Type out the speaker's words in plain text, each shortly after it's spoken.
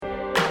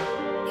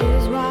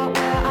is right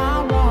where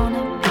I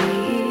wanna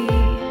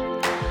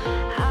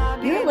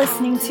be. You're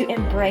listening to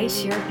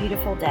Embrace Your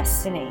Beautiful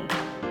Destiny,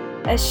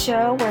 a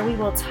show where we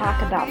will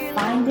talk about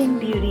finding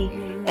beauty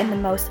in the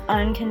most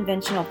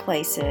unconventional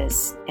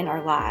places in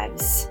our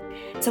lives.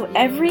 So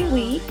every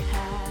week,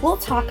 we'll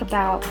talk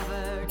about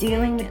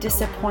dealing with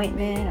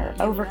disappointment or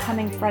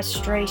overcoming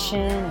frustration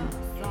and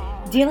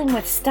dealing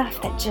with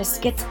stuff that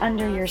just gets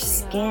under your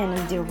skin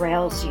and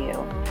derails you.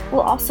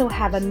 We'll also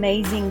have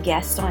amazing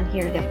guests on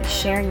here that will be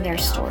sharing their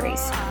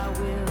stories.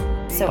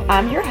 So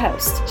I'm your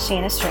host,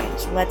 Shanna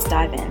Strange. Let's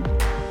dive in.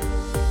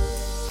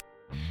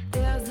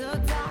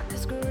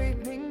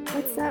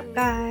 What's up,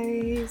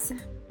 guys?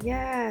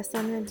 Yes,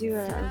 I'm going to do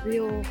a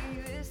real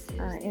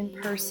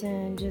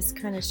in-person, just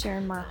kind of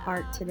sharing my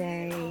heart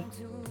today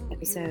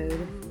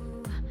episode.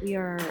 We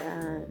are,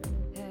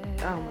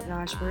 oh my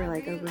gosh, we're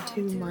like over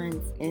 2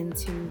 months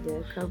into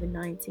the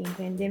COVID-19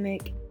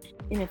 pandemic.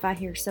 And if I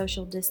hear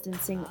social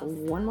distancing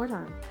one more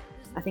time,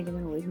 I think I'm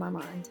going to lose my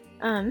mind.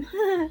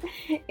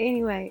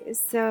 Anyway,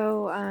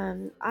 so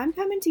I'm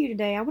coming to you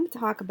today. I want to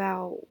talk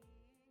about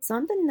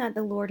something that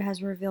the Lord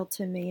has revealed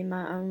to me in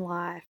my own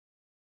life.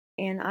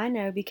 And I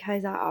know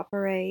because I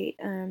operate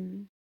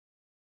under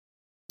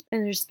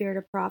the spirit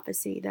of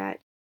prophecy that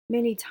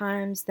many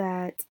times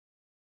that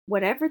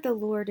whatever the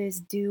Lord is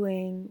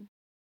doing,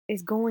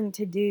 is going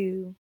to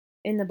do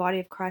in the body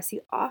of Christ,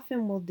 He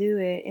often will do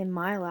it in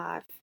my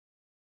life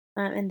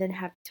and then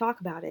have to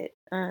talk about it.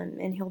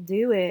 And He'll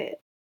do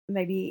it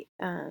maybe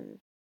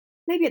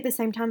at the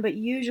same time, but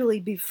usually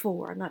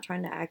before. I'm not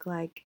trying to act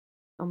like,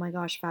 oh my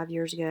gosh, 5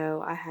 years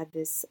ago I had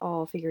this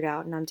all figured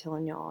out and I'm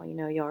telling y'all,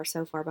 y'all are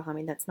so far behind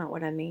me. That's not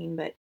what I mean,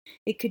 but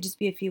it could just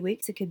be a few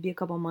weeks. It could be a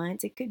couple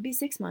months. It could be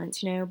 6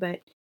 months,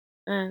 but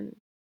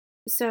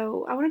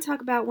so I want to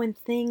talk about when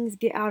things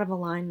get out of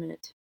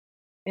alignment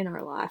in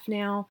our life.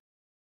 Now,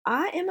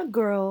 I am a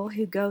girl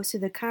who goes to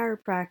the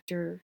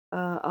chiropractor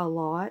a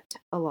lot.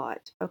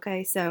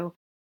 Okay, so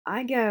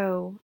I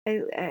go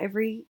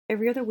every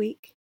other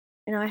week,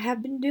 and I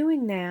have been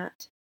doing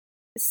that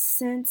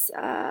since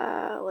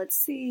let's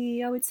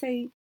see, I would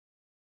say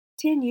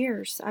 10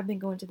 years. I've been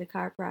going to the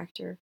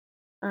chiropractor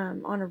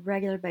on a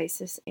regular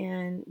basis,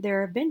 and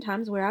there have been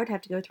times where I would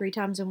have to go 3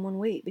 times in 1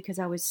 week because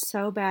I was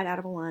so bad out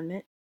of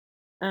alignment.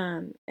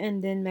 And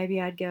then maybe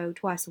I'd go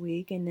twice a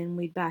week, and then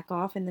we'd back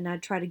off, and then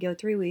I'd try to go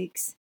 3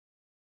 weeks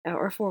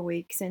or 4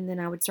 weeks, and then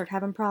I would start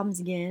having problems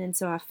again. And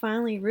so I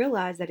finally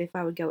realized that if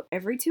I would go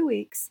every 2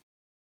 weeks,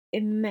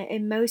 it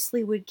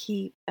mostly would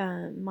keep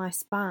my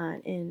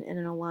spine in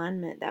an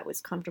alignment that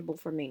was comfortable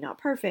for me. Not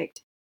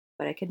perfect,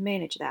 but I could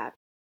manage that.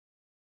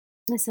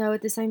 And so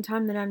at the same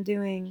time that I'm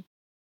doing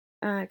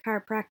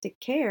chiropractic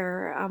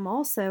care, I'm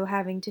also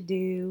having to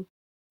do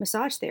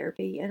massage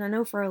therapy. And I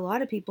know for a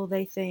lot of people,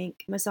 they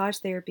think massage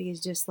therapy is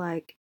just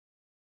like,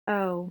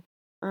 oh,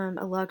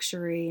 a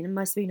luxury and it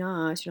must be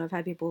nice. I've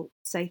had people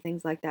say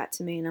things like that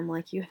to me, and I'm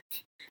like, you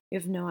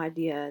have no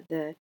idea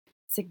the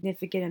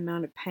significant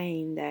amount of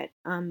pain that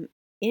I'm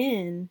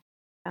in.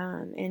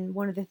 And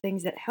one of the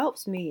things that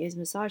helps me is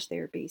massage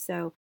therapy.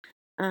 So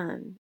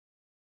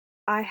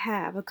I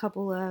have a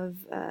couple of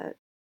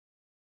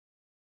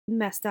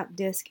messed up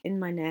disc in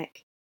my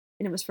neck,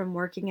 and it was from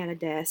working at a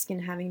desk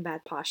and having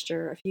bad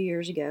posture a few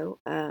years ago.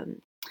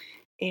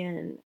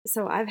 And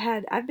so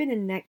I've been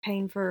in neck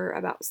pain for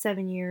about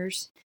 7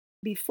 years.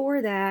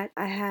 Before that,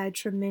 I had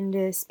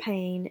tremendous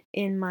pain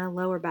in my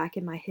lower back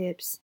and my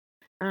hips.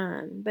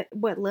 But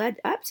what led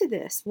up to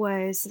this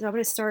was, so I'm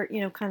going to start,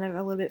 kind of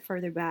a little bit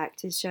further back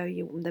to show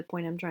you the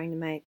point I'm trying to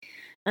make.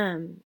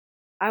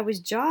 I was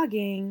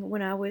jogging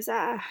when I was,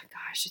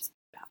 it's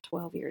about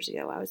 12 years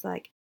ago. I was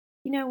like,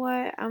 you know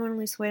what? I'm going to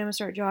lose weight. I'm going to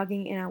start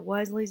jogging. And I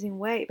was losing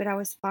weight, but I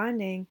was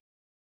finding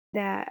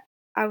that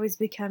I was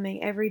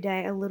becoming every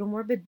day a little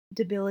more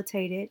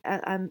debilitated.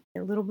 I'm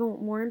a little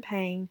bit more in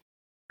pain.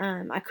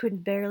 I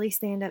couldn't barely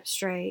stand up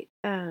straight.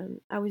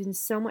 I was in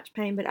so much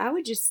pain, but I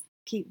would just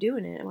keep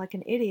doing it like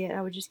an idiot.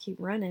 I would just keep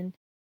running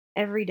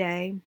every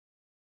day,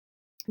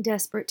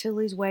 desperate to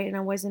lose weight, and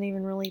I wasn't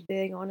even really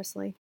big,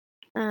 honestly.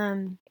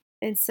 And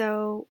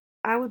so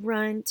I would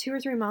run 2 or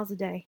 3 miles a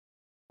day.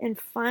 And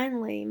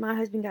finally, my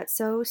husband got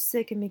so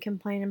sick of me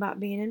complaining about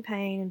being in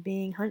pain and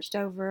being hunched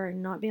over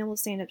and not being able to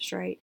stand up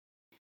straight.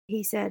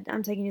 He said,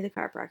 I'm taking you to the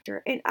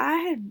chiropractor. And I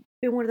had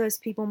been one of those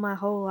people my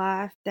whole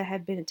life that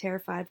had been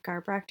terrified of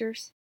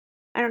chiropractors.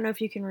 I don't know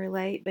if you can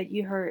relate, but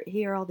you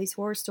hear all these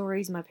horror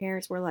stories. My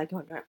parents were like,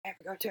 don't ever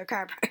go to a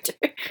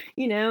chiropractor,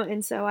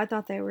 and so I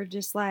thought they were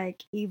just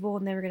like evil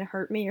and they were going to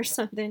hurt me or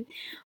something.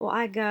 Well,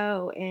 I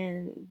go,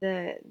 and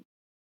the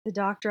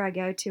doctor I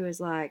go to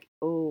is like,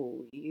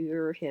 oh,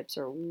 your hips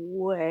are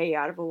way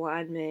out of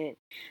alignment.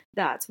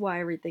 That's why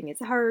everything is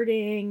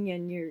hurting,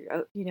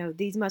 and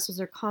these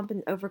muscles are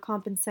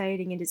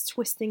overcompensating, and it's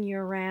twisting you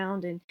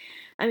around. And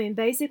I mean,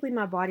 basically,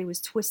 my body was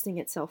twisting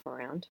itself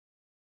around.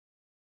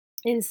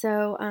 And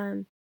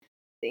so,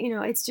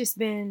 it's just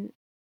been,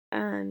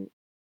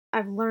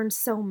 I've learned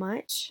so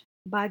much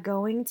by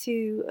going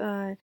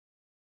to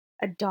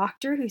a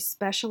doctor who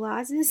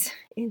specializes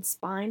in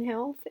spine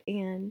health,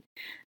 and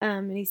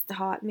he's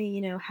taught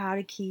me, how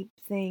to keep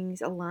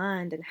things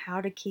aligned and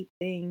how to keep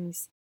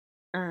things,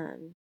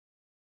 um,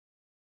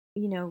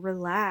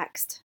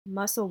 relaxed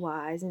muscle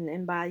wise,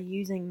 and by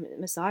using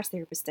massage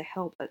therapists to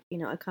help,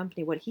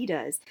 accompany what he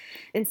does.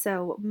 And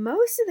so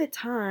most of the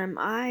time,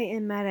 I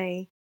am at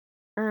a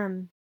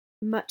um,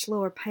 much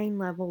lower pain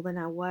level than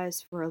I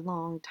was for a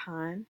long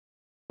time.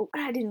 But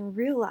what I didn't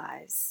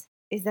realize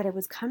is that it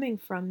was coming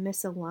from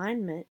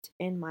misalignment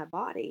in my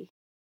body.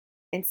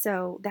 And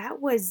so that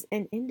was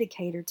an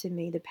indicator to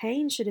me. The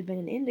pain should have been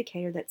an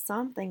indicator that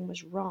something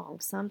was wrong,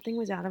 something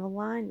was out of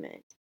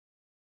alignment.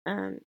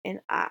 And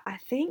I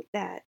think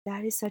that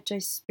that is such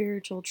a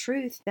spiritual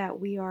truth that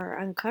we are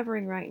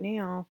uncovering right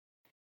now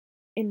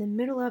in the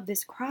middle of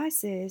this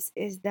crisis,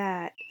 is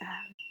that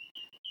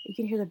you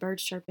can hear the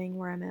birds chirping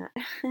where I'm at.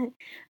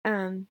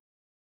 um,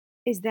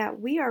 is that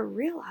we are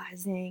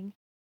realizing,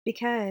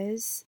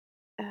 because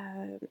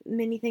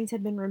many things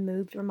have been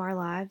removed from our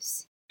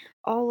lives,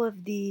 all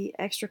of the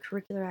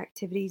extracurricular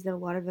activities that a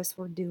lot of us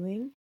were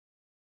doing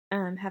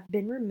have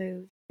been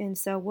removed. And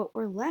so what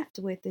we're left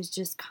with is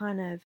just kind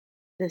of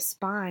the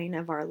spine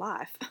of our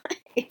life.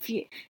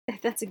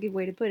 If that's a good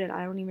way to put it,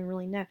 I don't even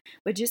really know.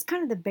 But just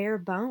kind of the bare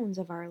bones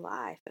of our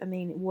life. I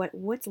mean,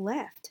 what's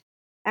left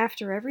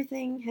after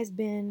everything has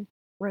been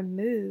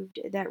removed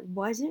that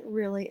wasn't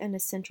really an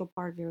essential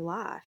part of your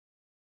life?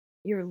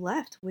 You're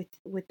left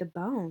with the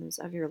bones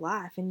of your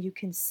life, and you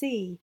can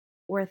see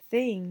where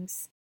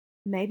things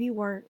maybe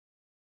weren't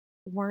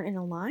in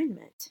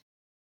alignment.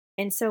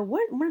 And so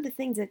one of the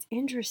things that's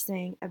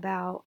interesting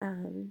about,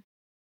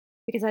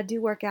 because I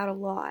do work out a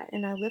lot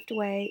and I lift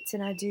weights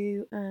and I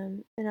do,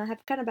 and I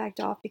have kind of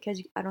backed off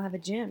because I don't have a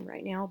gym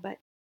right now, but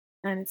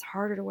it's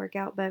harder to work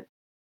out. But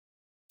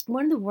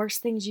one of the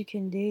worst things you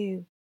can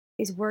do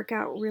is work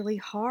out really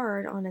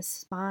hard on a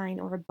spine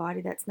or a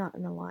body that's not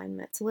in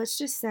alignment. So let's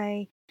just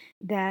say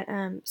that,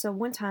 so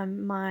one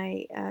time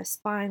my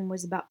spine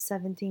was about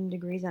 17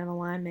 degrees out of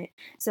alignment.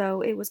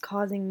 So it was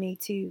causing me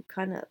to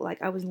kind of like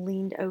I was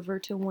leaned over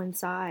to one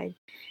side.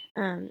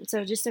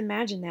 So just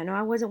imagine that. Now,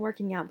 I wasn't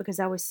working out because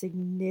I was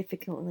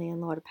significantly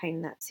in a lot of pain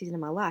in that season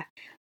of my life.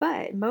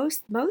 But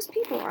most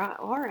people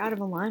are out of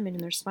alignment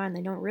in their spine.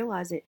 They don't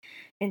realize it.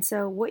 And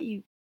so what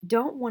you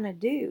don't want to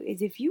do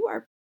is, if you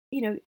are,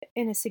 in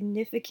a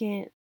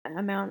significant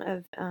amount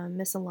of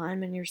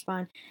misalignment in your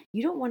spine,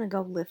 you don't want to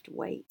go lift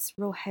weights,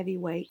 real heavy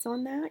weights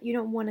on that. You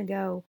don't want to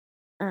go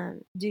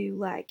do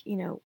like,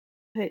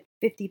 put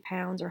 50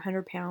 pounds or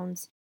 100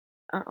 pounds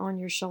on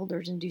your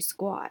shoulders and do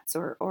squats,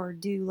 or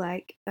do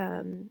like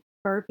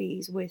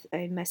burpees with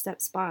a messed up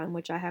spine,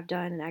 which I have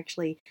done, and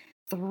actually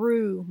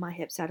threw my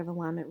hips out of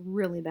alignment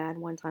really bad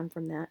one time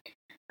from that.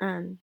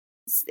 Um,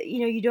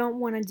 you don't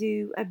want to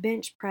do a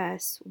bench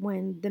press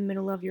when the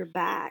middle of your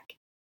back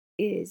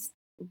is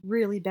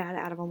really bad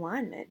out of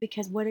alignment,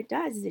 because what it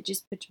does is it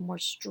just puts more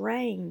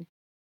strain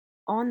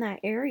on that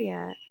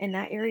area, and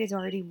that area is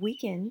already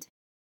weakened,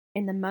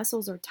 and the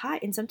muscles are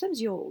tight, and sometimes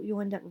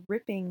you'll end up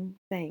ripping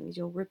things.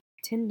 You'll rip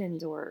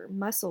tendons or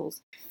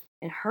muscles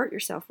and hurt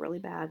yourself really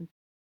bad,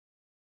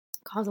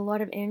 cause a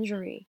lot of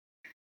injury.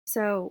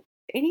 So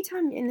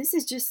anytime, and this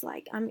is just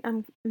like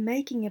I'm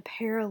making a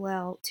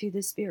parallel to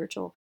the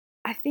spiritual.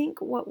 I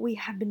think what we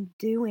have been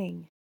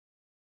doing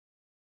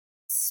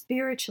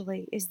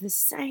spiritually is the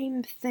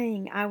same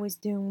thing I was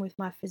doing with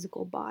my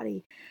physical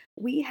body.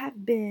 We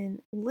have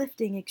been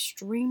lifting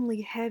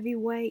extremely heavy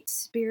weights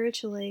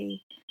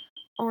spiritually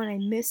on a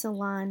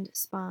misaligned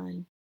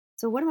spine.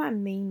 So, what do I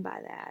mean by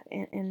that?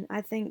 And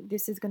I think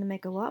this is going to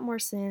make a lot more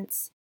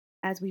sense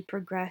as we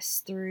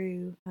progress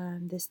through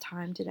this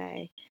time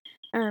today.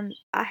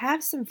 I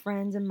have some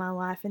friends in my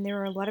life, and there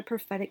are a lot of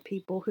prophetic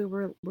people who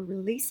were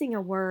releasing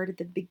a word at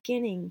the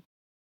beginning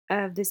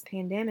of this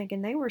pandemic,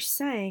 and they were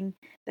saying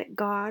that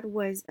God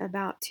was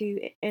about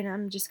to, and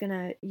I'm just going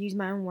to use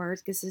my own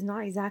words because this is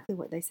not exactly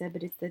what they said,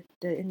 but it's the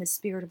in the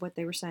spirit of what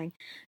they were saying.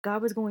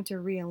 God was going to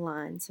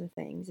realign some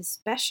things,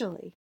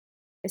 especially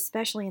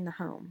in the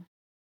home.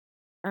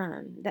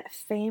 That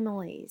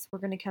families were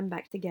going to come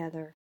back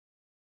together,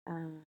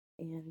 and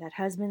that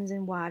husbands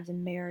and wives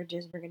and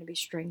marriages were going to be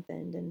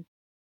strengthened, and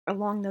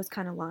along those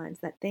kind of lines,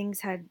 that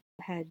things had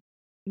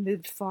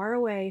moved far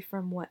away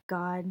from what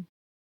God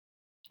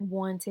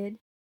wanted,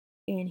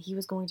 and He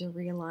was going to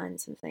realign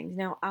some things.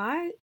 Now,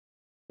 I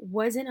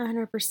wasn't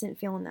 100%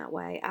 feeling that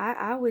way.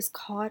 I was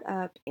caught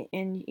up,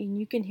 and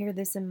you can hear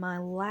this in my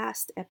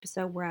last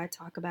episode where I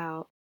talk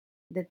about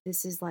that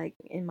this is, like,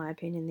 in my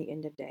opinion, the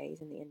end of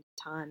days and the end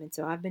of time. And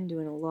so I've been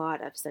doing a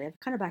lot of study. I've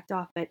kind of backed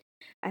off, but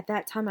at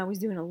that time I was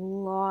doing a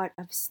lot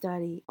of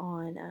study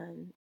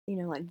on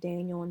like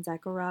Daniel and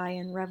Zechariah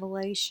and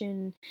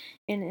Revelation,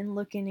 and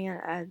looking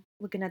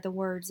at the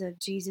words of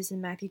Jesus in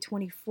Matthew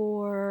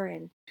 24,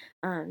 and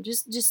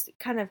just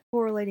kind of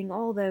correlating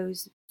all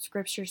those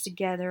scriptures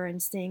together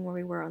and seeing where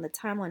we were on the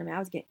timeline. I mean, I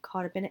was getting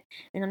caught up in it,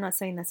 and I'm not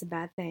saying that's a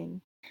bad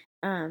thing.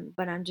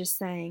 But I'm just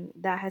saying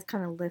that has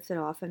kind of lifted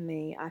off of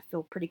me. I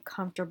feel pretty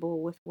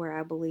comfortable with where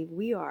I believe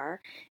we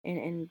are.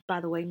 And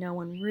by the way, no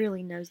one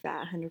really knows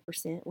that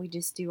 100%. We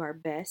just do our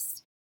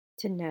best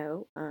to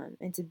know,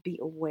 and to be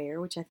aware,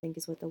 which I think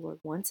is what the Lord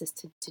wants us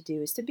to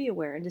do, is to be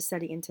aware and to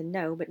study and to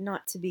know, but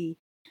not to be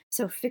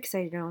so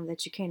fixated on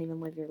that you can't even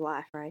live your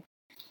life, right?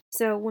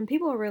 So when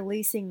people are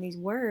releasing these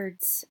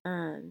words,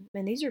 and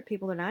these are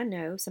people that I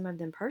know, some of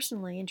them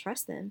personally, and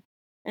trust them,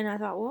 and I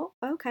thought, well,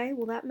 okay,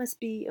 well that must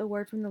be a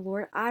word from the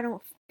Lord. I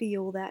don't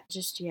feel that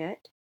just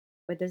yet,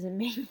 but doesn't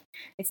mean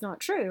it's not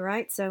true,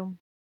 right? So,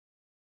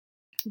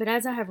 but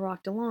as I have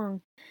rocked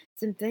along,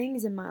 some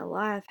things in my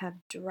life have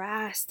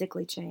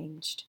drastically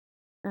changed,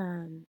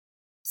 um,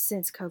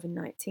 since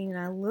COVID-19,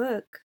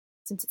 and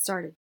since it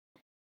started.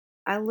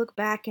 I look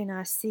back and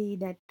I see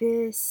that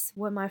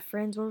what my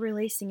friends were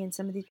releasing and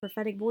some of these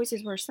prophetic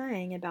voices were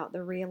saying about the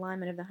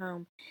realignment of the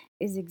home,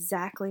 is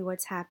exactly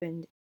what's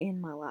happened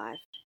in my life.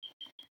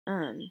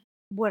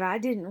 What I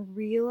didn't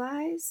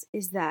realize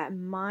is that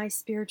my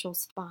spiritual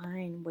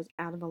spine was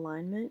out of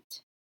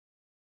alignment,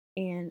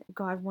 and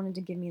God wanted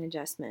to give me an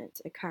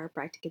adjustment, a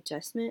chiropractic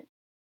adjustment.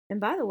 And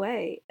by the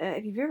way,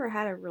 if you've ever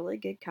had a really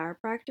good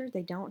chiropractor,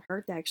 they don't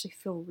hurt, they actually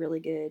feel really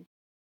good.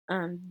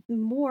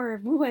 More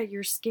of what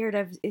you're scared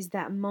of is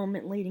that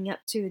moment leading up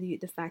to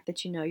the fact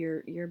that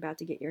you're about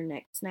to get your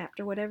neck snapped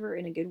or whatever,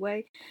 in a good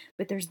way.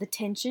 But there's the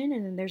tension,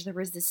 and then there's the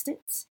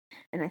resistance,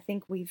 and I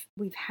think we've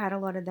had a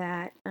lot of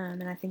that,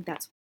 and I think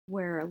that's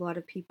where a lot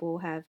of people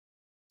have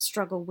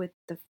struggled with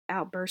the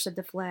outbursts of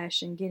the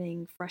flesh and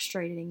getting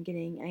frustrated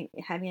and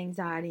having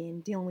anxiety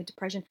and dealing with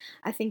depression.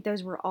 I think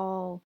those were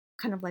all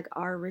kind of like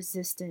our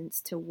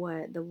resistance to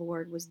what the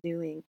Lord was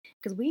doing.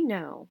 Because we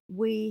know,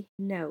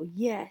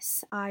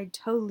 yes, I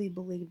totally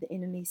believe the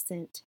enemy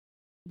sent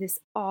this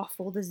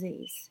awful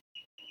disease.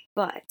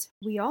 But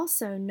we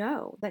also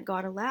know that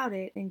God allowed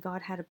it and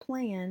God had a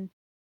plan,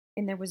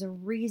 and there was a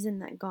reason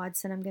that God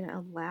said, I'm going to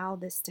allow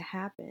this to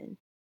happen.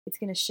 It's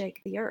going to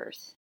shake the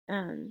earth,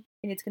 and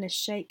it's going to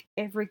shake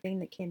everything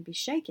that can be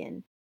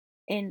shaken.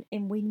 And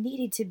we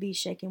needed to be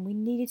shaken. We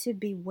needed to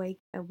be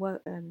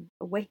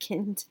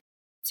awakened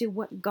to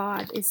what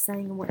God is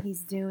saying and what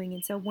He's doing.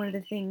 And so, one of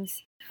the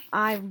things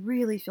I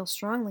really feel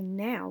strongly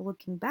now,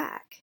 looking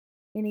back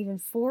and even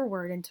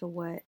forward into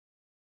what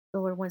the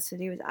Lord wants to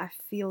do, is I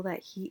feel that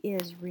He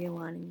is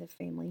realigning the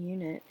family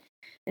unit.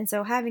 And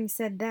so, having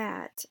said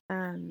that,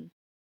 I'm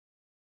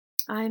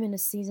in a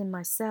season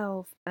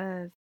myself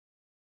of,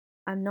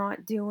 I'm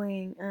not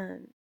doing.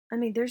 I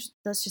mean,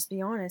 let's just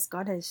be honest.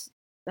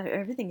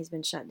 Everything has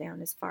been shut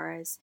down as far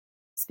as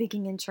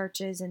speaking in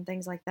churches and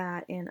things like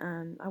that,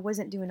 and I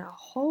wasn't doing a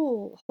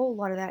whole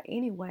lot of that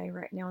anyway.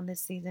 Right now in this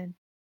season,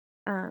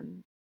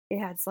 um, it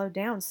had slowed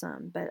down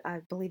some, but I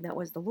believe that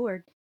was the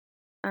Lord.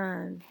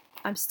 Um,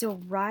 I'm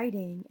still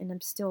writing, and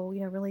I'm still,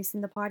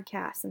 releasing the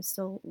podcast. I'm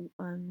still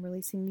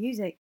releasing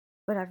music,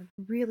 but I've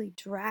really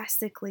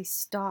drastically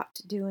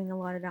stopped doing a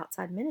lot of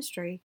outside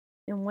ministry.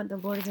 And what the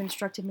Lord has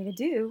instructed me to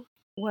do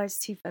was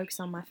to focus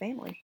on my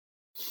family.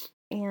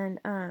 And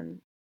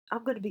I'm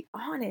going to be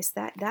honest,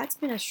 that's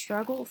been a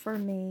struggle for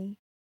me.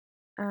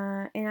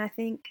 And I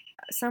think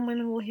some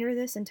women will hear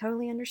this and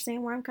totally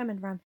understand where I'm coming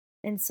from.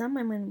 And some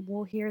women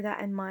will hear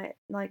that and might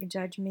like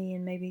judge me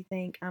and maybe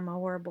think I'm a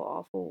horrible,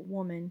 awful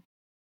woman.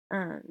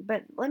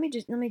 But let me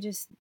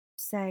just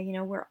say,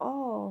 we're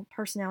all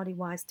personality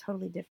wise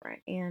totally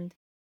different, and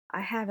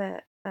I have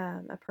a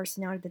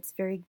personality that's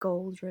very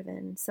goal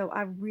driven. So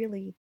I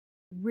really,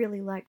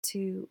 really like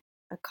to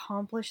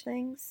accomplish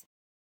things.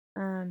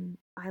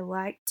 I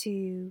like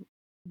to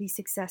be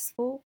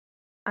successful.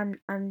 I'm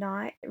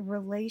not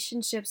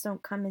relationships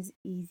don't come as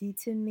easy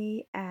to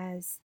me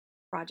as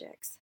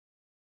projects,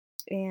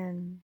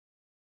 and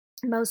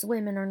most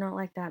women are not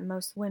like that.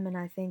 Most women,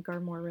 I think, are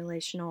more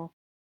relational,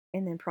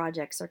 and then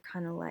projects are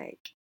kind of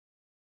like,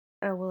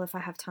 oh, well, if I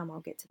have time,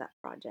 I'll get to that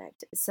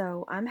project.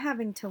 So I'm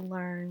having to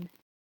learn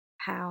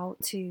how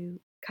to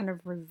kind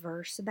of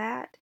reverse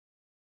that,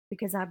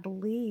 because I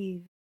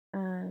believe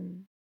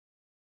um,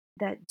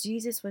 that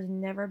Jesus was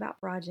never about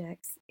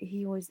projects.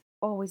 He was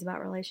always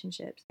about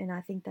relationships. And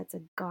I think that's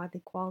a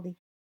godly quality.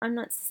 I'm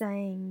not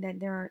saying that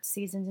there aren't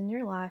seasons in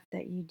your life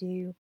that you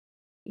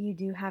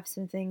do have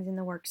some things in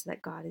the works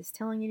that God is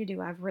telling you to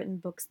do. I've written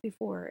books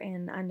before,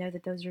 and I know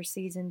that those are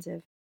seasons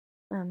of,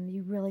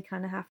 you really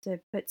kind of have to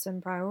put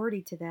some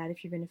priority to that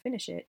if you're going to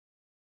finish it.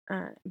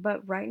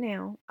 But right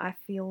now, I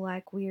feel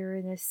like we're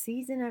in a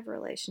season of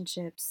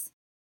relationships,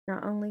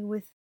 not only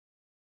with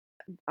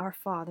our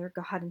Father,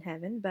 God in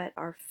heaven, but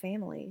our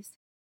families.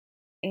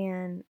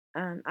 And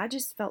I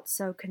just felt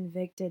so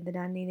convicted that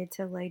I needed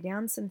to lay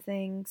down some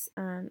things,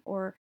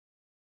 or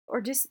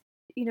just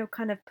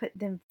kind of put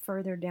them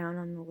further down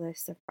on the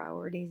list of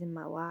priorities in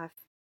my life.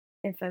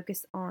 and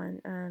focus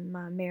on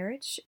my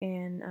marriage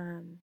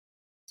and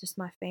just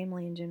my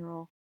family in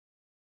general.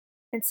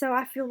 And so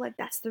I feel like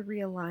that's the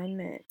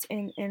realignment.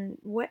 And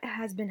what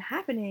has been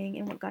happening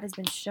and what God has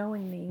been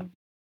showing me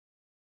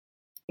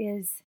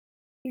is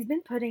He's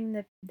been putting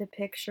the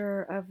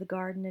picture of the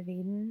Garden of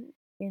Eden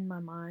in my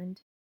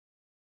mind.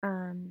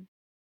 Um,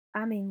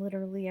 I mean,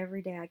 literally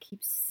every day I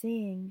keep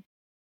seeing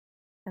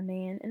a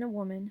man and a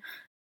woman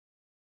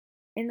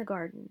in the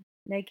garden,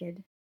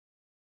 naked,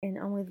 and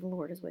only the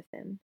Lord is with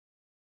them.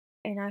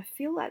 And I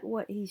feel like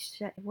what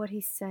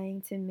he's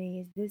saying to me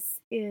is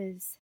this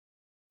is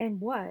and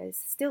was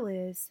still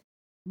is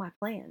my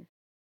plan.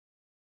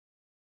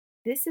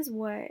 This is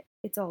what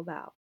it's all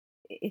about.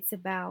 It's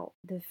about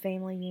the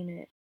family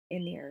unit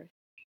in the earth.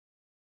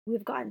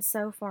 We've gotten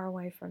so far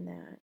away from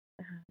that.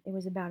 It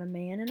was about a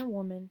man and a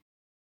woman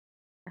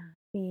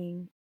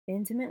being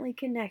intimately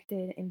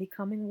connected and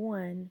becoming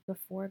one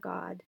before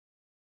God.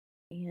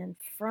 And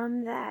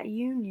from that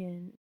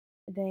union,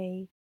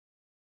 they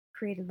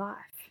created life.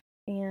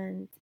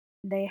 And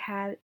they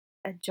had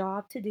a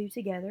job to do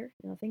together.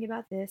 Now, think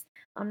about this.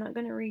 I'm not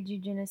going to read you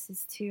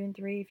Genesis 2 and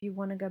 3. If you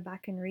want to go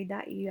back and read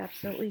that, you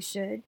absolutely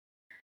should,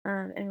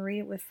 and read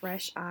it with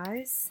fresh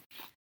eyes.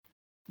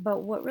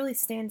 But what really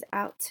stands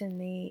out to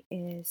me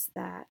is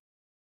that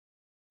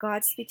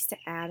God speaks to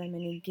Adam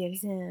and he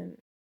gives him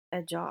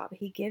a job.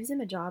 He gives him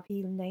a job.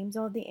 He names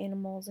all the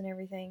animals and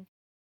everything,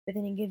 but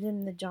then he gives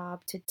him the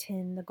job to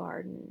tend the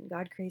garden.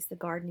 God creates the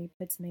garden, he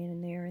puts man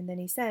in there, and then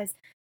he says,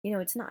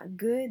 it's not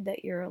good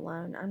that you're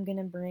alone. I'm going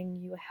to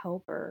bring you a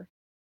helper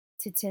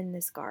to tend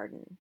this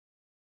garden.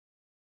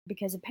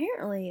 Because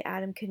apparently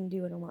Adam couldn't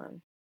do it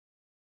alone.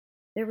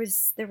 There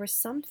was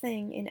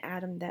something in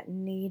Adam that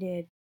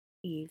needed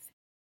Eve.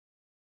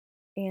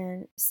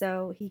 And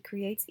so he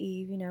creates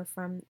Eve,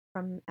 from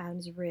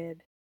Adam's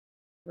rib,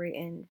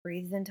 and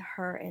breathes into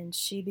her, and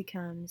she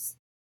becomes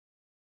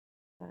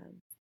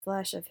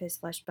flesh of his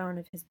flesh, bone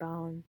of his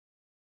bone.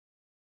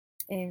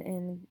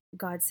 And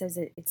God says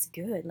it's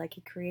good. Like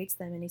he creates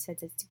them, and he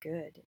says it's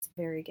good. It's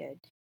very good.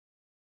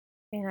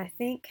 And I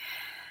think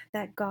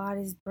that God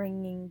is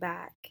bringing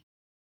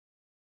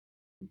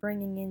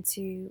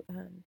into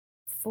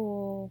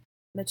full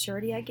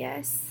maturity, I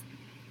guess.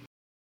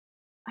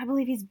 I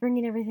believe He's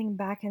bringing everything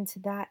back into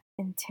that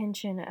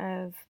intention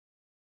of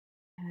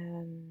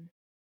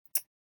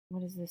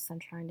what is this I'm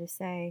trying to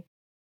say?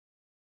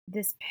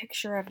 This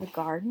picture of the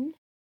garden,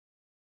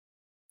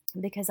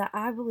 because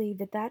I believe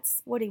that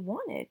that's what He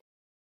wanted.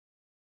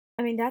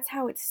 I mean, that's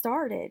how it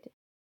started,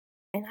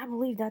 and I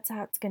believe that's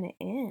how it's going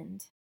to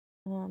end.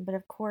 But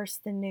of course,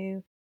 the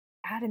new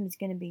Adam is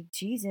going to be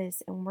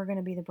Jesus, and we're going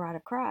to be the bride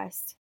of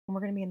Christ, and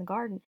we're going to be in the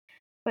garden.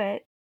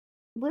 But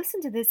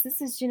listen to this. This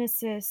is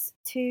Genesis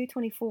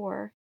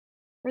 2:24.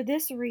 For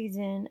this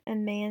reason, a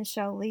man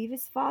shall leave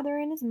his father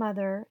and his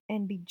mother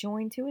and be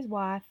joined to his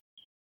wife,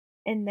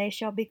 and they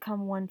shall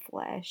become one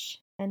flesh.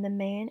 And the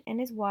man and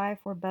his wife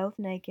were both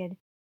naked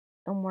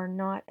and were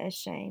not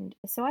ashamed.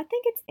 So I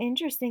think it's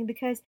interesting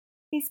because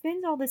he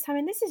spends all this time,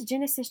 and this is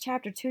Genesis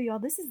chapter 2, y'all.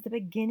 This is the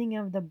beginning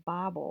of the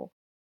Bible.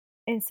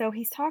 And so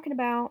he's talking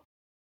about,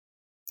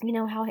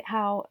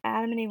 how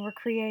Adam and Eve were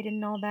created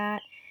and all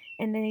that.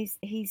 And then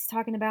he's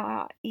talking about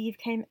how Eve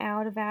came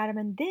out of Adam.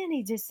 And then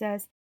he just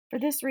says, for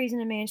this reason,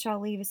 a man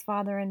shall leave his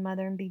father and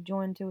mother and be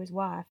joined to his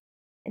wife,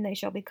 and they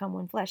shall become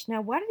one flesh.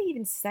 Now, why did he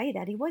even say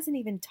that? He wasn't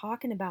even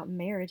talking about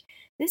marriage.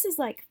 This is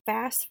like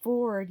fast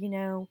forward,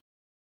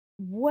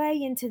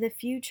 way into the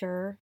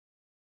future.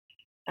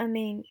 I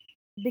mean,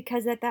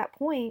 because at that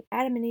point,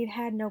 Adam and Eve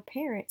had no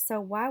parents.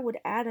 So why would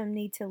Adam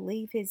need to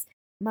leave his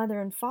mother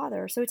and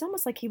father? So it's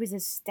almost like he was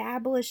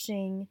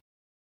establishing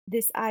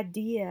this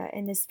idea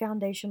and this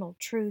foundational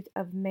truth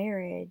of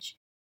marriage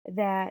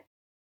that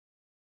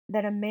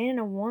a man and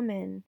a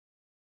woman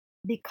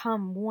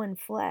become one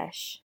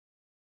flesh.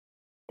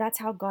 That's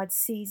how God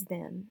sees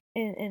them.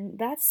 And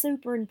that's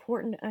super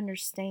important to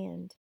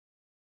understand,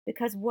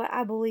 because what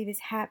I believe has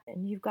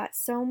happened, you've got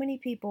so many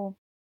people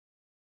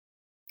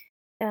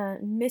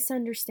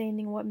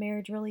misunderstanding what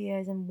marriage really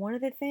is. And one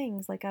of the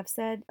things, like I've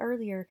said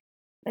earlier,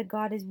 that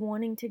God is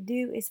wanting to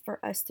do is for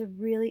us to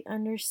really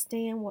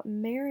understand what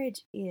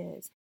marriage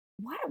is.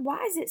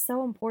 Why is it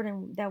so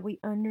important that we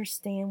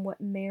understand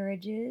what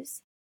marriage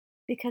is?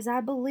 Because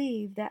I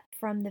believe that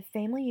from the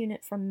family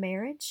unit, from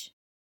marriage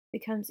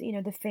becomes,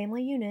 the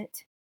family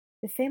unit.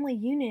 The family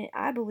unit,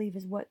 I believe,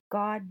 is what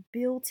God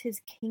built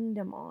his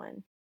kingdom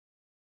on.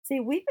 See,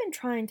 we've been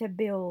trying to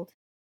build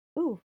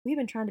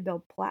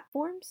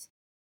platforms.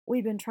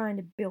 We've been trying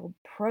to build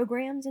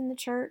programs in the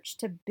church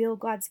to build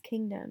God's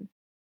kingdom.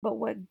 But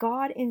what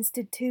God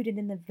instituted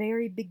in the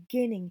very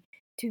beginning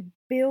to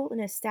build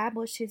and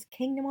establish his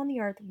kingdom on the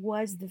earth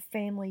was the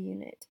family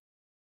unit.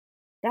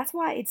 That's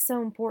why it's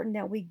so important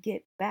that we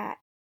get back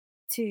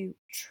to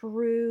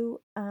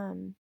true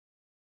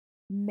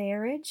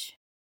marriage,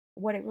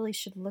 what it really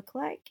should look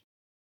like.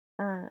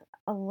 uh,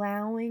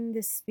 allowing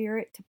the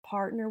Spirit to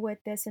partner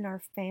with us in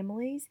our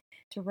families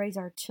to raise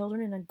our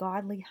children in a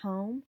godly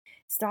home.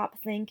 Stop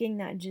thinking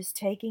that just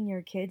taking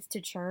your kids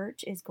to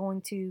church is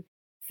going to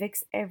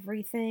fix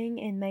everything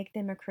and make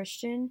them a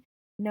Christian.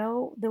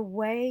 No, the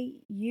way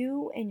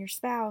you and your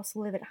spouse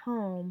live at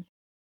home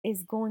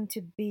is going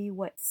to be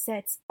what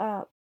sets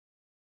up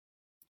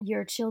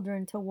your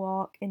children to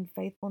walk in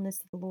faithfulness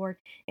to the Lord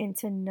and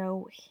to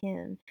know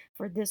Him.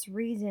 For this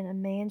reason, a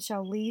man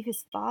shall leave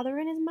his father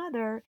and his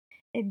mother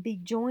and be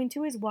joined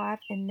to his wife,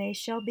 and they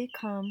shall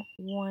become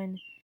one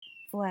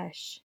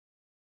flesh.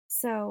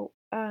 So,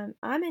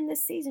 I'm in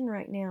this season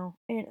right now,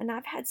 and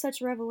I've had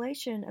such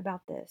revelation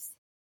about this.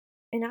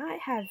 And I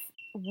have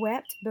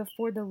wept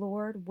before the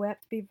Lord,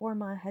 wept before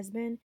my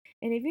husband.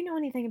 And if you know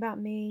anything about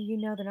me, you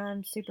know that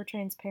I'm super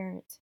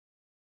transparent.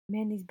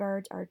 Man, these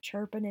birds are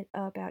chirping it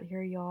up out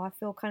here, y'all. I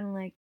feel kind of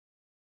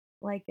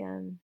like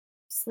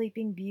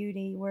Sleeping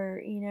Beauty,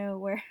 where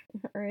where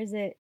or is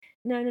it?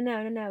 No,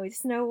 it's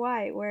Snow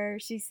White, where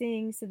she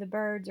sings to the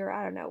birds, or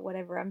I don't know,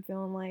 whatever. I'm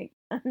feeling like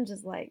I'm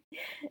just like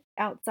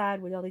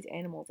outside with all these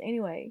animals.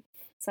 Anyway,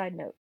 side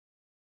note.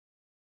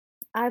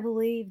 I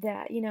believe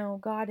that,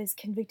 God has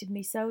convicted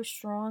me so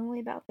strongly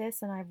about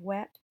this, and I've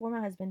wept for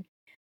my husband,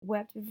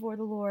 wept before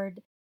the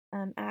Lord,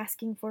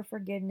 asking for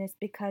forgiveness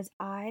because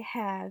I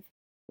have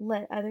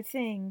let other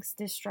things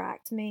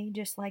distract me,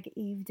 just like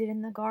Eve did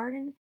in the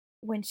garden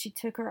when she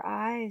took her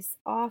eyes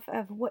off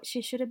of what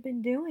she should have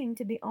been doing,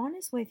 to be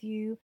honest with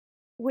you,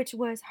 which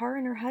was her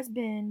and her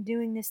husband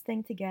doing this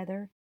thing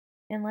together.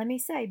 And let me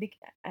say,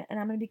 and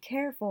I'm going to be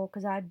careful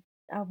because I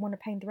want to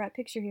paint the right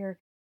picture here.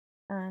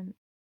 Um,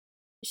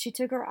 she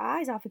took her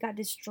eyes off and got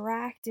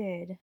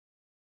distracted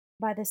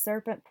by the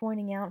serpent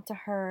pointing out to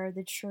her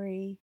the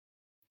tree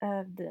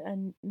of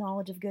the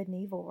knowledge of good and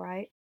evil,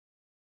 right?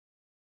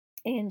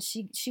 And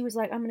she was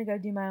like, "I'm gonna go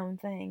do my own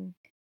thing.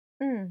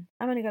 I'm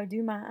gonna go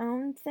do my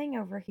own thing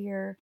over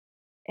here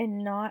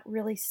and not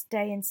really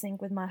stay in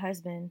sync with my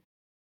husband."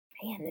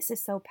 Man, this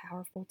is so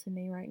powerful to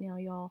me right now,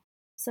 y'all.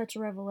 Such a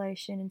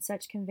revelation and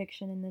such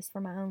conviction in this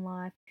for my own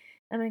life.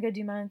 I'm gonna go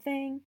do my own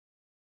thing,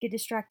 get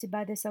distracted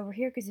by this over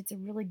here because it's a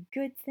really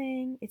good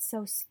thing. It's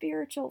so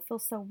spiritual, it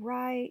feels so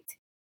right.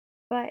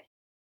 But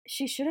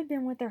she should have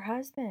been with her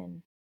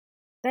husband.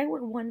 They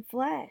were one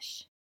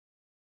flesh,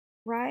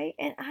 right?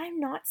 And I'm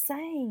not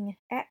saying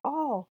at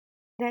all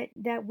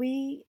that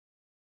we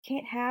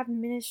can't have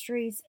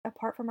ministries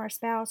apart from our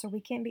spouse, or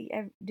we can't be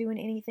doing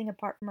anything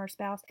apart from our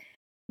spouse.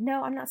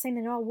 No, I'm not saying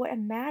that at all. What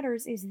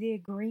matters is the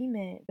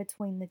agreement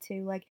between the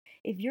two. Like,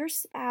 if your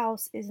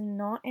spouse is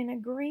not in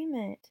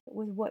agreement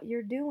with what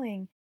you're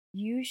doing,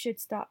 you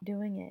should stop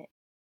doing it.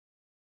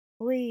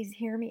 Please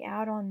hear me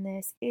out on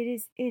this.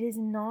 It is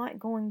not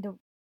going to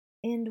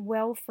end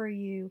well for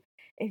you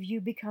if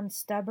you become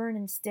stubborn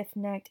and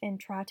stiff-necked and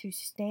try to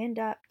stand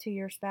up to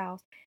your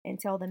spouse and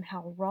tell them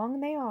how wrong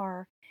they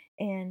are,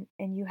 and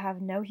you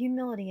have no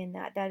humility in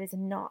that. That is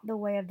not the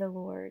way of the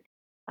Lord.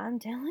 I'm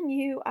telling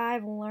you,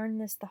 I've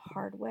learned this the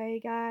hard way,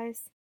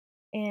 guys.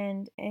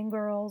 And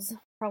girls,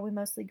 probably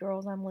mostly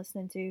girls I'm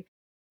listening to.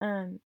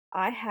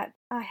 I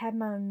had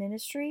my own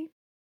ministry,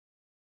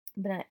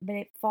 but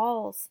it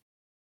falls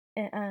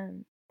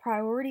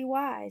priority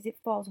wise, it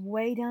falls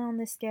way down on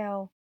the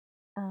scale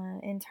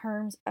in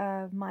terms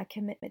of my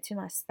commitment to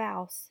my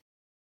spouse.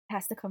 It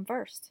has to come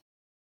first.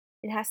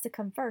 It has to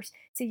come first.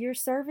 See, your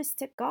service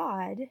to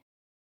God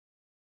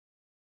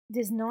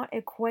does not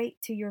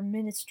equate to your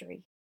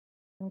ministry.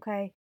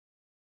 Okay?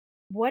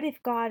 What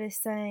if God is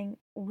saying,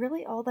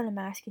 really, all that I'm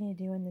asking you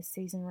to do in this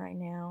season right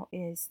now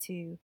is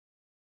to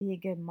be a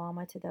good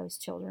mama to those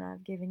children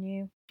I've given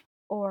you?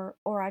 Or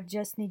I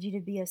just need you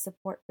to be a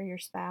support for your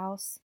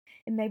spouse.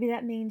 And maybe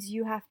that means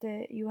you have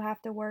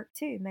to work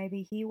too.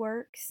 Maybe he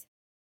works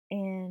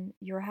and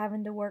you're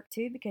having to work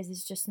too because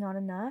it's just not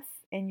enough,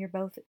 and you're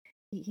both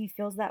he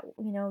feels that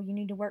you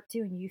need to work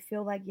too, and you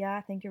feel like, yeah,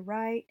 I think you're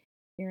right,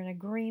 you're in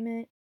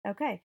agreement.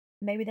 Okay,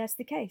 maybe that's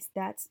the case.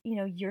 That's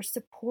you're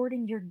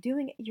supporting, you're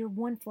doing it, you're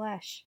one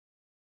flesh.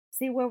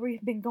 See where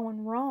we've been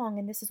going wrong,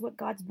 and this is what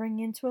God's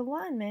bringing into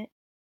alignment,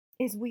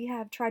 is we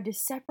have tried to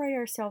separate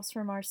ourselves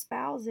from our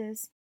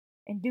spouses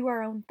and do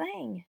our own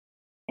thing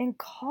and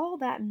call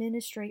that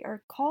ministry,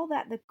 or call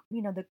that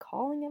the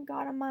calling of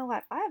God on my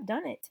life. I have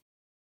done it.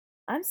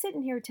 I'm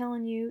sitting here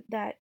telling you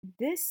that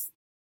this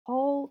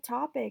whole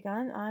topic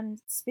I'm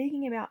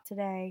speaking about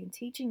today and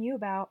teaching you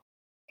about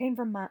came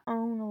from my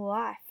own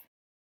life.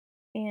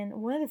 And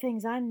one of the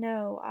things I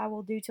know I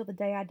will do till the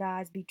day I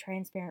die is be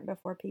transparent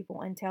before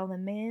people and tell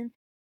them, man,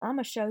 I'm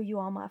going to show you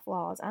all my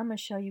flaws. I'm going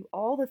to show you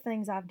all the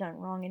things I've done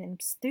wrong and am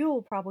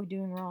still probably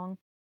doing wrong,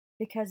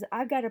 because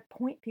I've got to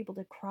point people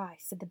to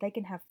Christ so that they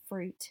can have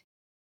fruit,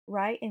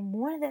 right? And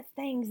one of the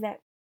things that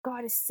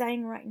God is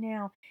saying right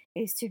now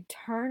is to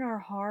turn our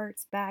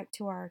hearts back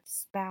to our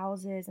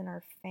spouses and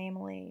our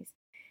families.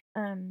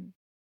 Um,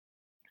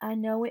 I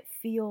know it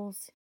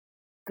feels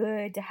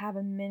good to have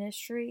a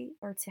ministry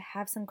or to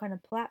have some kind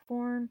of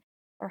platform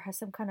or have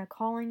some kind of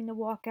calling to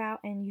walk out,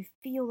 and you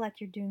feel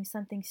like you're doing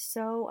something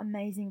so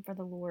amazing for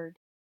the Lord.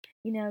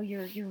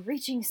 you're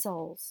reaching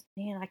souls.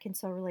 Man, I can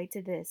so relate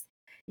to this.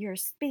 You're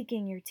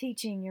speaking, you're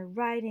teaching, you're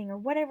writing, or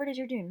whatever it is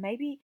you're doing.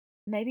 Maybe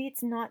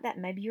it's not that.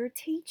 Maybe you're a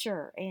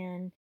teacher,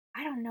 and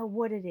I don't know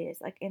what it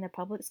is, like in a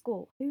public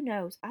school. Who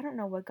knows? I don't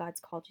know what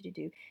God's called you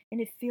to do. And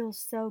it feels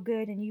so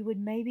good. And you would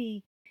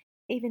maybe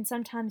even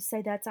sometimes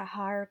say that's a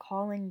higher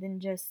calling than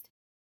just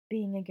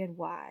being a good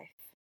wife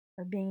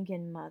or being a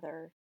good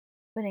mother.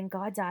 But in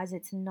God's eyes,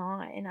 it's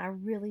not. And I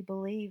really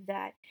believe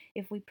that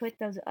if we put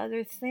those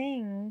other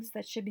things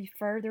that should be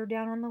further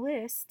down on the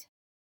list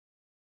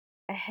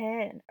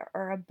ahead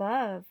or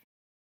above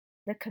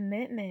the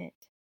commitment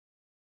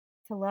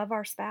to love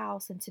our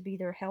spouse and to be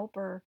their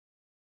helper,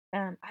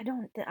 I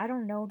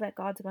don't know that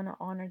God's going to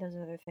honor those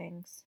other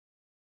things,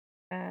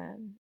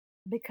 um,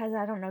 because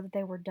I don't know that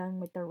they were done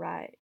with the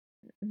right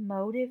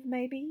motive,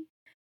 maybe,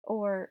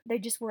 or they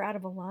just were out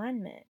of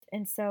alignment.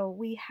 And so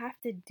we have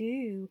to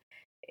be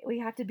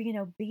in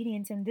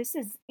obedience. And this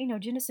is,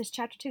 Genesis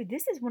chapter 2.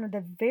 This is one of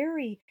the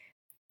very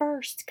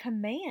first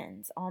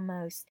commands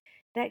almost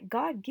that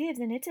God gives,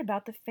 and it's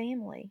about the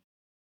family.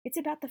 It's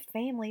about the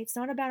family. It's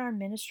not about our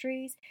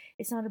ministries.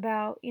 It's not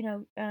about,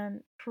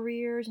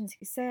 careers and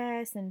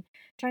success and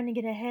trying to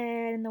get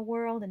ahead in the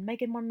world and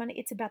making more money.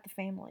 It's about the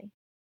family.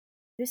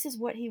 This is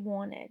what he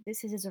wanted.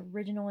 This is his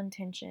original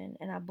intention,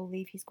 and I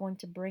believe he's going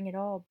to bring it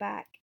all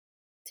back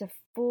to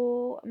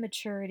full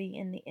maturity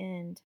in the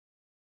end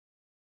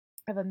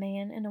of a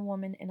man and a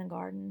woman in a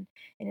garden.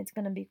 And it's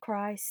going to be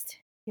Christ,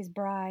 his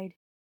bride,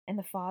 and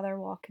the Father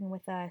walking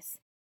with us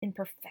in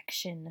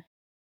perfection.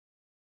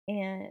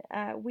 And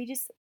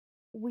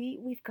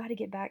we've got to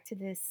get back to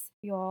this,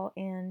 y'all,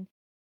 and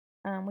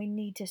we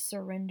need to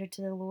surrender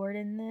to the Lord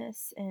in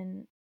this,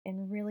 and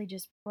really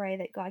just pray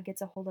that God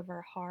gets a hold of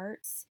our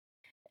hearts.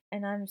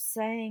 And I'm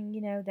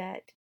saying,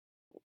 that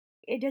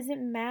it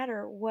doesn't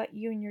matter what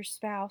you and your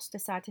spouse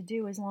decide to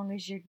do as long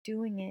as you're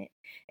doing it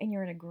and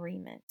you're in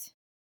agreement.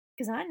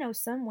 Because I know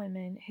some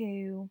women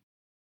who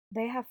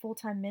they have full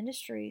time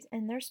ministries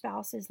and their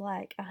spouse is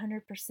like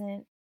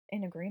 100%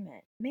 in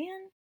agreement.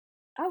 Man,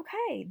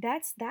 okay,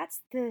 that's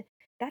the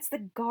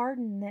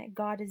garden that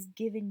God has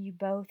given you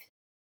both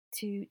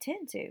to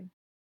tend to.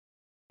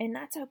 And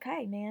that's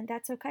okay, man.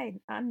 That's okay.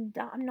 I'm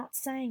not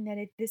saying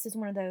that this is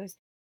one of those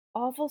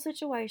awful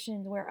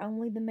situations where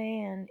only the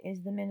man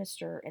is the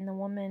minister and the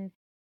woman,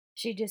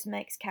 she just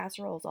makes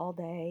casseroles all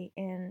day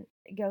and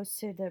goes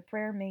to the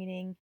prayer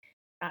meeting.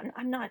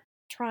 I'm not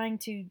trying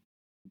to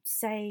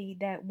say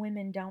that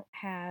women don't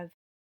have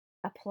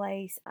a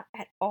place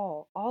at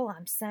all. All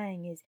I'm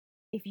saying is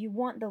if you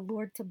want the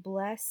Lord to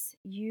bless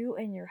you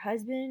and your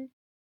husband,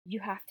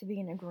 you have to be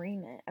in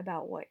agreement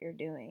about what you're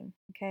doing.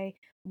 Okay.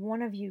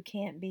 One of you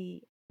can't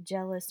be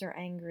jealous or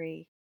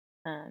angry.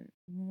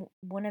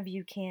 One of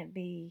you can't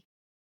be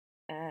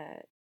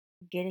uh,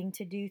 getting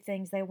to do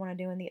things they want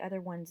to do and the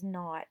other one's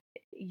not.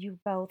 You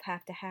both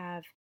have to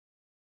have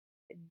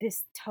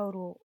this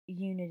total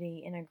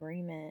unity and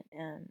agreement.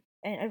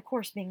 And of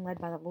course, being led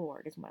by the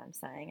Lord is what I'm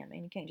saying. I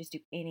mean, you can't just do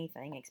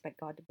anything and expect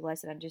God to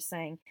bless it. I'm just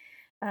saying,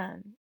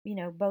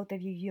 both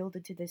of you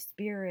yielded to the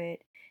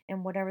Spirit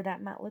and whatever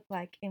that might look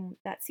like in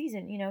that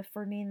season.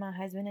 For me and my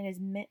husband, it has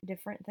meant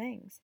different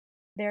things.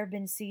 There have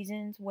been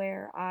seasons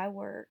where I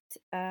worked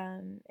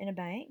in a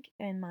bank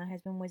and my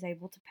husband was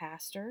able to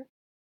pastor,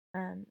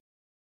 um,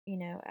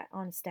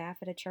 on staff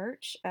at a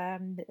church.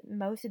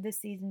 Most of the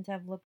seasons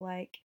have looked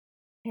like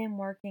him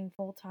working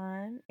full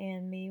time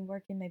and me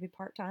working maybe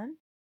part time.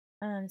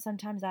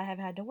 Sometimes I have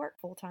had to work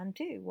full time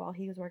too while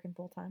he was working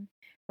full time.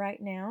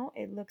 Right now,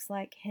 it looks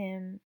like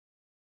him,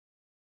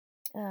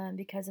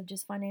 because of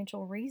just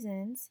financial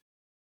reasons,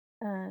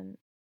 um,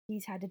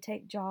 he's had to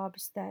take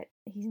jobs that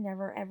he's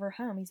never ever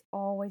home. He's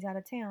always out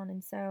of town.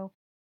 And so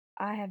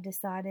I have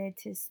decided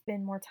to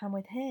spend more time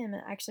with him.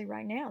 And actually,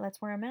 right now,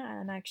 that's where I'm at.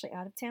 I'm actually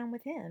out of town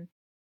with him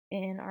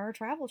in our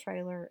travel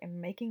trailer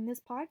and making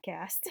this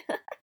podcast.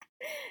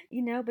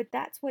 But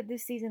that's what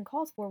this season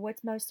calls for.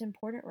 What's most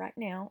important right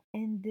now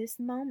in this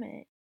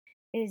moment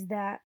is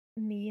that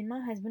me and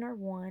my husband are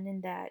one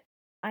and that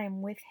I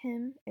am with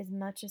him as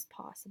much as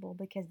possible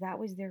because that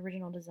was the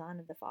original design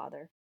of the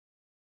Father.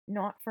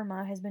 Not for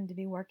my husband to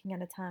be working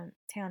out of town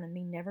and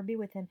me never be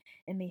with him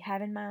and me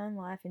having my own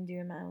life and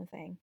doing my own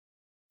thing.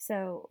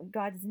 So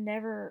God's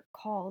never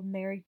called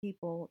married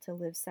people to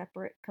live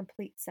separate,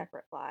 complete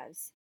separate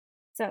lives.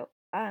 So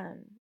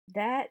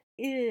that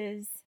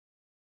is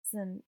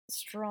some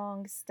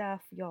strong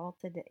stuff, y'all.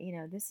 Today,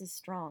 this is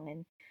strong,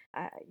 and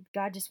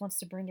God just wants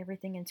to bring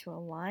everything into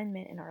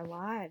alignment in our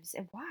lives.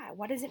 And why?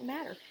 Why does it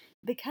matter?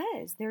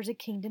 Because there's a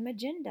kingdom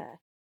agenda.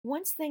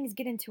 Once things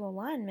get into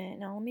alignment,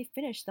 now let me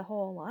finish the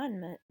whole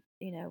alignment,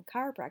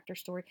 chiropractor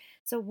story.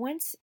 So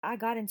once I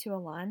got into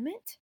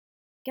alignment,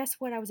 guess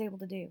what I was able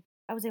to do?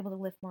 I was able to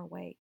lift more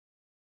weight.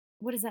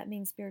 What does that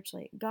mean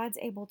spiritually? God's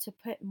able to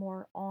put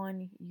more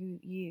on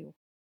you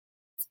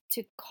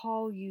to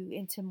call you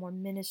into more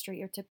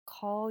ministry or to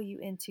call you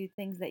into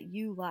things that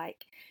you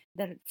like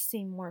that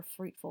seem more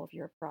fruitful if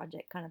you're a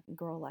project kind of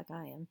girl like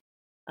I am.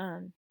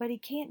 But he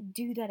can't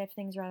do that if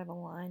things are out of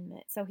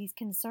alignment. So he's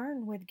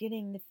concerned with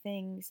getting the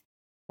things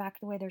back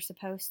the way they're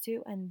supposed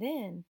to. And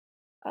then,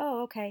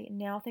 oh, okay,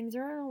 now things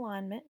are in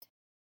alignment.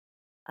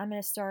 I'm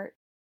going to start,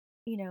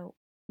 you know,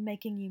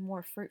 making you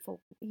more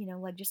fruitful,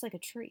 like just like a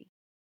tree.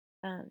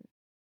 Um,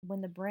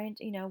 when the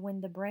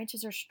when the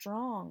branches are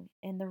strong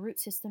and the root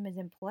system is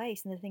in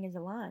place and the thing is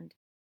aligned,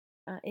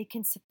 it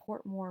can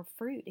support more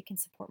fruit. It can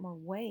support more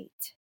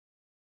weight.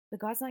 But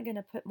God's not going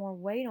to put more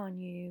weight on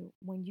you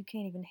when you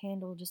can't even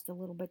handle just a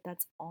little bit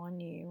that's on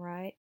you,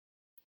 right?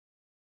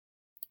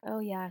 Oh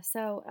yeah.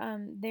 So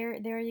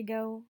there you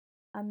go.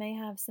 I may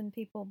have some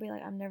people be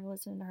like, I'm never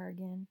listening to her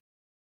again.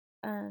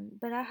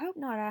 But I hope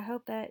not. I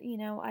hope that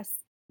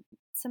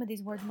some of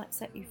these words might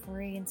set you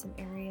free in some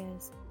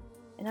areas.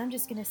 And I'm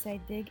just gonna say,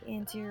 dig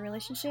into your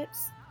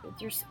relationships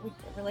with your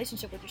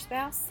relationship with your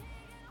spouse,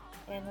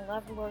 and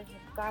love the Lord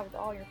God with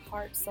all your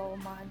heart, soul,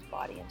 mind,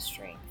 body, and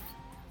strength.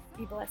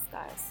 Be blessed,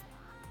 guys.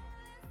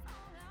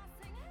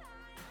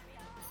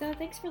 So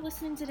thanks for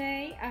listening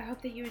today. I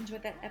hope that you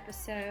enjoyed that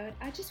episode.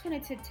 I just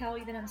wanted to tell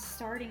you that I'm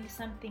starting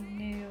something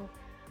new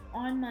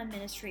on my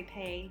ministry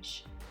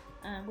page,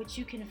 which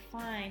you can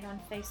find on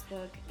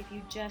Facebook if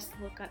you just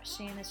look up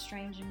Shanna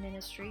Strange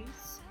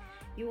Ministries.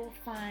 You will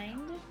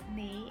find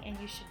me, and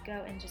you should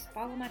go and just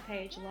follow my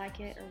page, like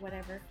it, or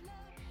whatever.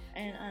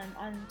 And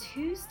on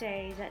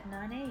Tuesdays at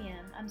 9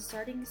 a.m., I'm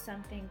starting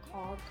something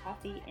called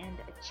Coffee and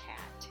a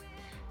Chat.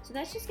 So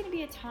that's just going to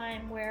be a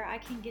time where I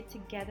can get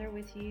together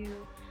with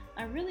you.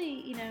 I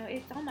really,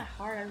 it's on my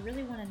heart. I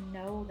really want to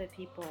know the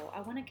people.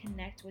 I want to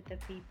connect with the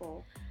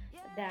people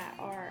that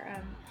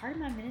are part of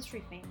my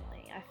ministry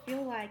family. I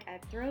feel like I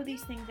throw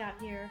these things out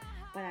here,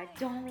 but I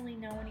don't really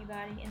know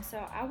anybody. And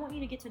so I want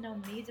you to get to know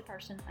me as a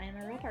person. I am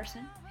a real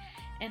person.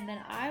 And then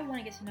I want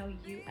to get to know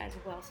you as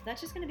well. So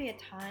that's just going to be a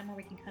time where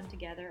we can come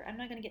together. I'm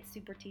not going to get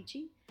super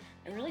teachy.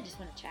 I really just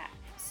want to chat.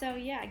 So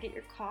yeah, get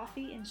your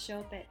coffee and show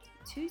up at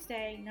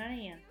Tuesday, 9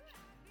 a.m.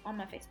 on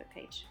my Facebook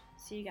page.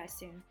 See you guys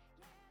soon.